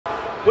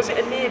Was it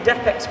a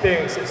near-death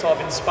experience that sort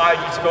of inspired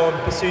you to go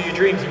and pursue your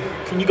dreams?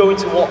 Can you go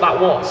into what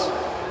that was?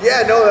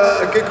 Yeah, no,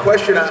 a good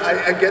question.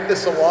 I get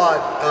this a lot.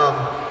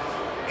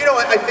 You know,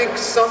 I think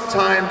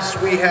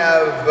sometimes we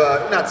have,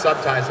 not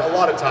sometimes, a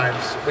lot of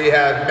times, we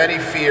have many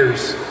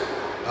fears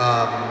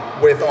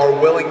with our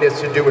willingness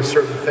to do a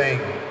certain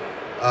thing.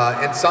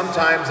 And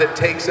sometimes it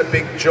takes a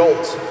big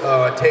jolt,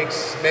 it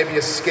takes maybe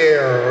a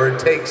scare, or it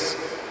takes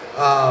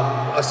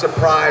a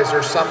surprise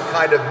or some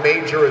kind of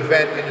major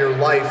event in your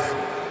life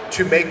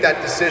to make that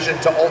decision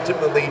to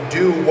ultimately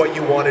do what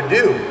you want to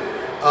do.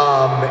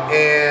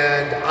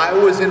 And I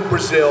was in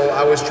Brazil,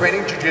 I was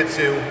training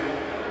jiu-jitsu.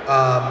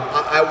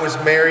 I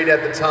was married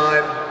at the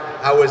time.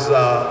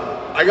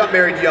 I got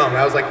married young.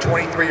 I was like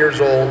 23 years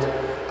old.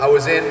 I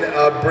was in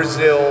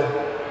Brazil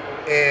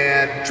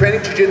and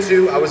training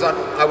jiu-jitsu. I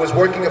was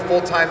working a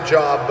full-time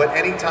job, but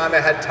anytime I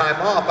had time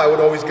off, I would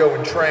always go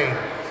and train.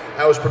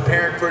 I was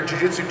preparing for a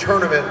jiu-jitsu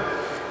tournament,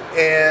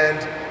 and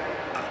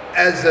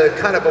as a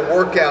kind of a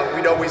workout,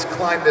 we'd always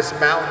climb this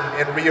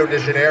mountain in Rio de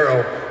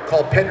Janeiro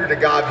called Pedra da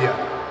Gávea.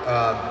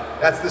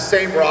 That's the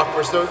same rock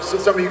for so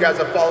some of you guys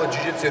have followed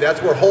jiu-jitsu.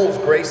 That's where Holmes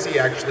Gracie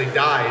actually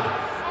died,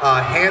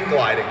 hand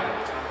gliding.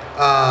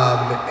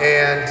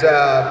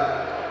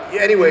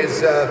 Anyways,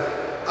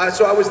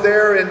 so I was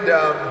there,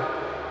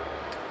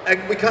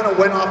 and we kind of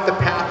went off the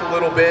path a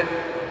little bit,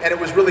 and it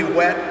was really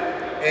wet,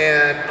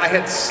 and I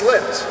had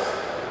slipped.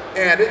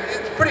 And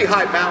it's a pretty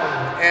high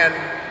mountain,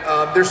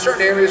 and there's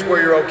certain areas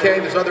where you're okay,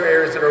 there's other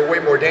areas that are way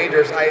more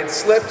dangerous. I had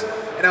slipped,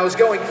 and I was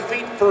going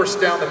feet first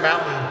down the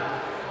mountain.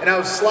 And I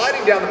was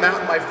sliding down the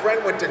mountain, my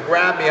friend went to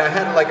grab me, I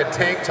had like a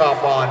tank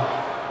top on,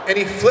 and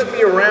he flipped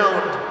me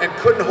around and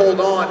couldn't hold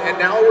on, and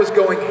now I was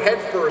going head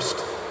first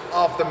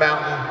off the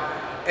mountain.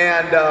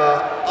 And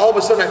all of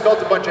a sudden I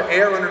felt a bunch of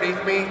air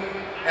underneath me,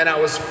 and I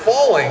was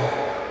falling.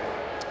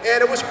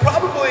 And it was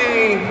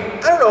probably,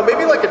 I don't know,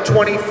 maybe like a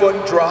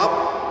 20-foot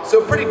drop,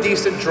 so a pretty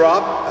decent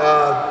drop.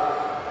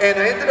 And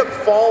I ended up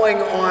falling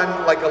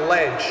on like a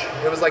ledge.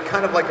 It was like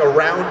kind of like a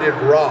rounded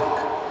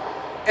rock.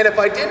 And if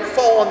I didn't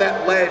fall on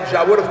that ledge,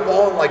 I would have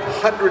fallen like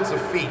hundreds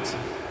of feet.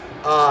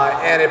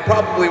 And it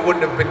probably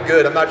wouldn't have been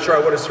good. I'm not sure I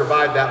would have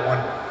survived that one.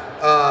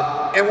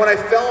 And when I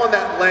fell on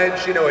that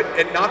ledge, you know,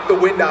 it knocked the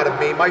wind out of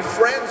me. My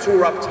friends who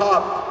were up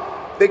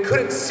top, they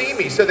couldn't see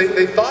me, so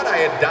they thought I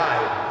had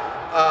died.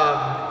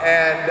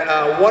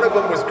 One of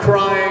them was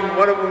crying,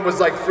 one of them was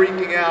like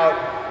freaking out,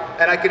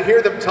 and I could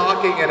hear them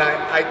talking, and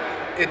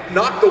it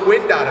knocked the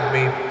wind out of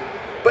me.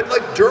 But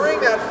like during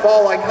that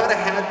fall, I kind of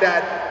had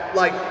that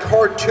like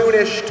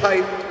cartoonish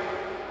type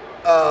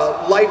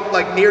life,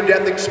 like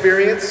near-death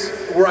experience,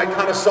 where I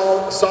kind of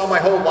saw my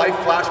whole life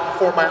flash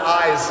before my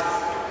eyes.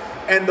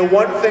 And the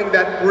one thing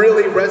that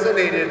really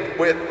resonated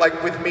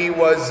with me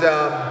was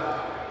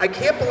I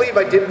can't believe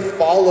I didn't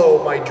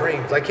follow my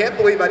dreams. I can't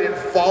believe I didn't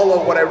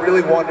follow what I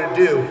really wanted to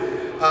do.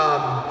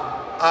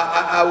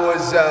 I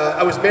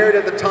was married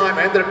at the time.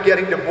 I ended up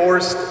getting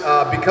divorced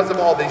because of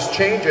all these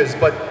changes,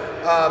 but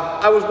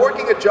I was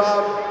working a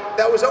job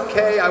that was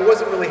okay. I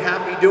wasn't really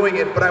happy doing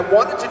it, but I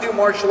wanted to do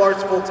martial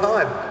arts full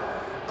time.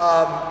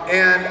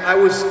 And I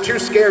was too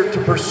scared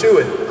to pursue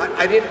it.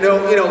 I didn't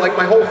know, you know, like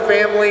my whole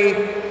family,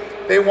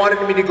 they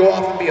wanted me to go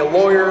off and be a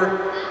lawyer.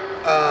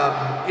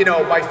 You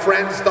know, my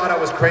friends thought I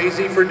was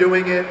crazy for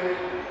doing it.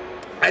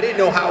 I didn't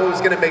know how I was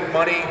gonna make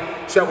money,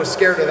 so I was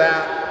scared of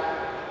that.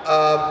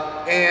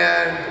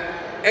 And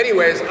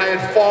anyways, I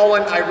had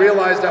fallen, I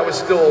realized I was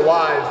still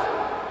alive,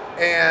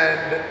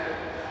 and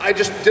I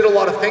just did a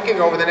lot of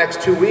thinking over the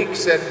next 2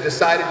 weeks and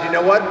decided, you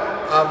know what,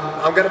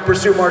 I'm gonna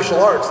pursue martial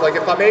arts. Like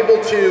if I'm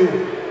able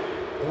to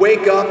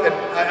wake up and,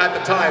 at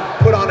the time,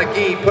 put on a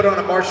gi, put on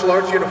a martial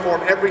arts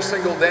uniform every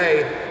single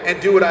day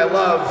and do what I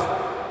love,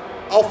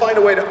 I'll find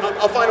a way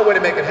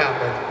to make it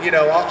happen. You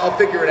know, I'll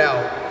figure it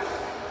out.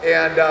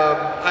 And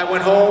I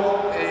went home,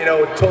 you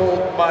know,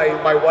 told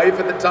my wife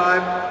at the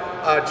time,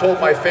 told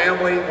my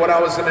family what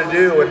I was gonna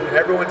do, and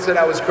everyone said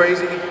I was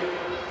crazy.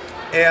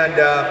 And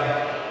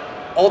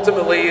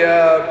ultimately,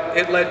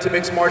 it led to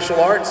mixed martial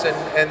arts,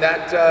 and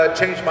that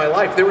changed my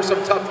life. There were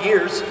some tough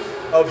years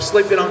of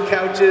sleeping on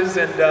couches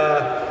and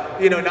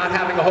you know, not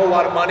having a whole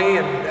lot of money,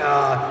 and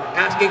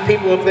asking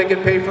people if they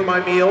could pay for my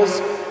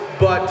meals.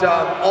 But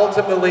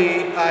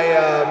ultimately,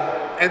 I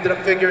ended up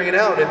figuring it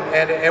out,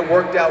 and it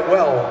worked out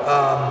well.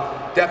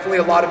 Definitely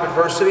a lot of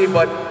adversity,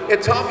 but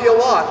it taught me a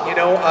lot. You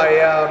know,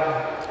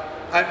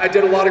 I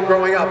did a lot of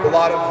growing up, a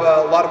lot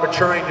of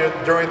maturing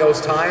during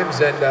those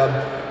times,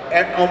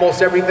 and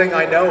almost everything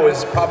I know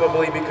is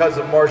probably because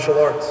of martial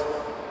arts.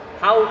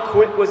 How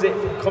quick was it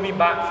from coming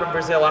back from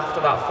Brazil after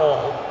that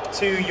fall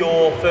to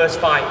your first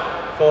fight,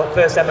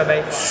 first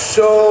MMA fight?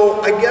 So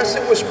I guess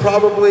it was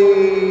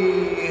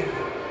probably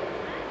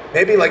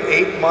maybe like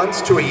 8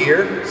 months to a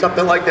year,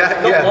 something like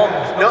that. Not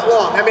long. Not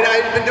long. I mean, I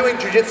had been doing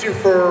jiu-jitsu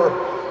for,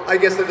 I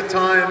guess at the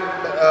time,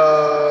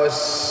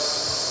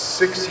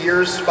 6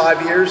 years,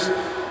 5 years,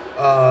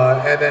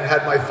 and then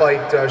had my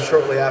fight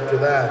shortly after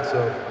that.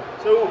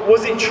 So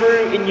was it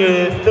true in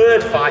your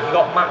third fight you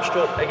got matched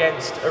up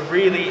against a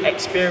really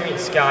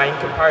experienced guy in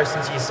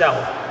comparison to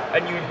yourself,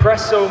 and you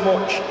impressed so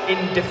much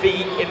in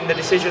defeat, in the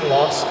decision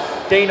loss.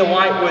 Dana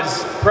White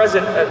was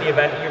present at the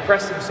event, and you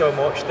impressed him so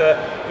much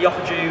that he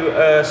offered you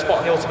a spot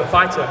on The Ultimate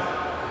Fighter.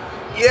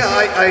 Yeah,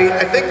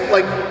 I think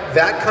like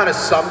that kind of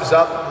sums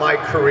up my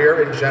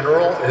career in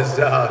general is,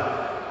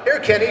 here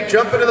Kenny,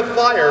 jump into the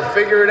fire,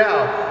 figure it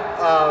out.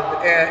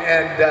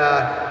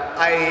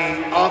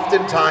 I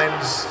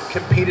oftentimes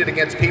competed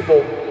against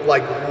people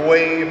like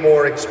way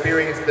more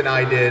experienced than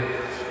I did.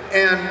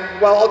 And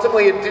while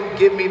ultimately it didn't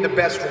give me the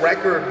best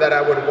record that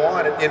I would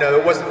want, you know,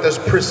 it wasn't this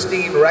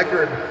pristine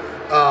record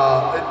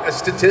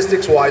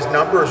statistics-wise,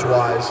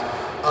 numbers-wise,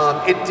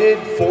 it did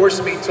force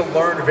me to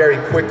learn very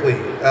quickly.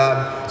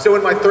 So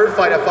in my third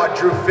fight, I fought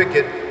Drew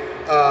Fickett.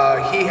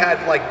 He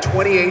had like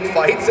 28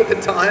 fights at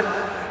the time,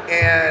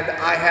 and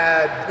I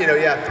had, you know,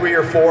 yeah, 3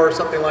 or 4,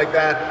 something like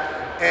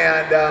that.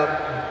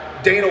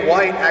 And Dana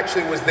White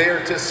actually was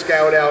there to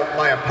scout out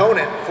my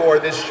opponent for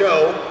this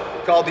show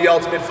called The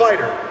Ultimate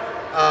Fighter.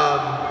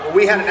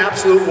 We had an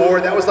absolute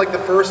war. That was like the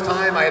first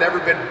time I had ever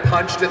been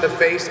punched in the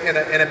face in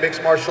a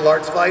mixed martial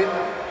arts fight.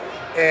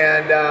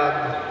 And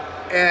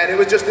it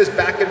was just this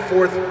back and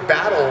forth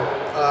battle.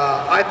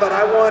 I thought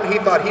I won, he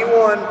thought he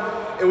won.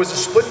 It was a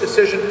split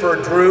decision for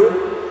Drew.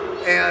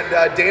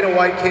 And Dana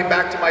White came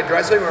back to my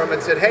dressing room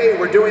and said, hey,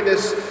 we're doing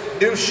this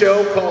new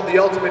show called The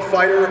Ultimate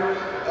Fighter.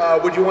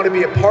 Would you want to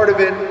be a part of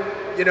it?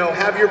 You know,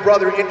 have your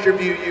brother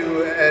interview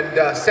you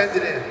and send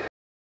it in.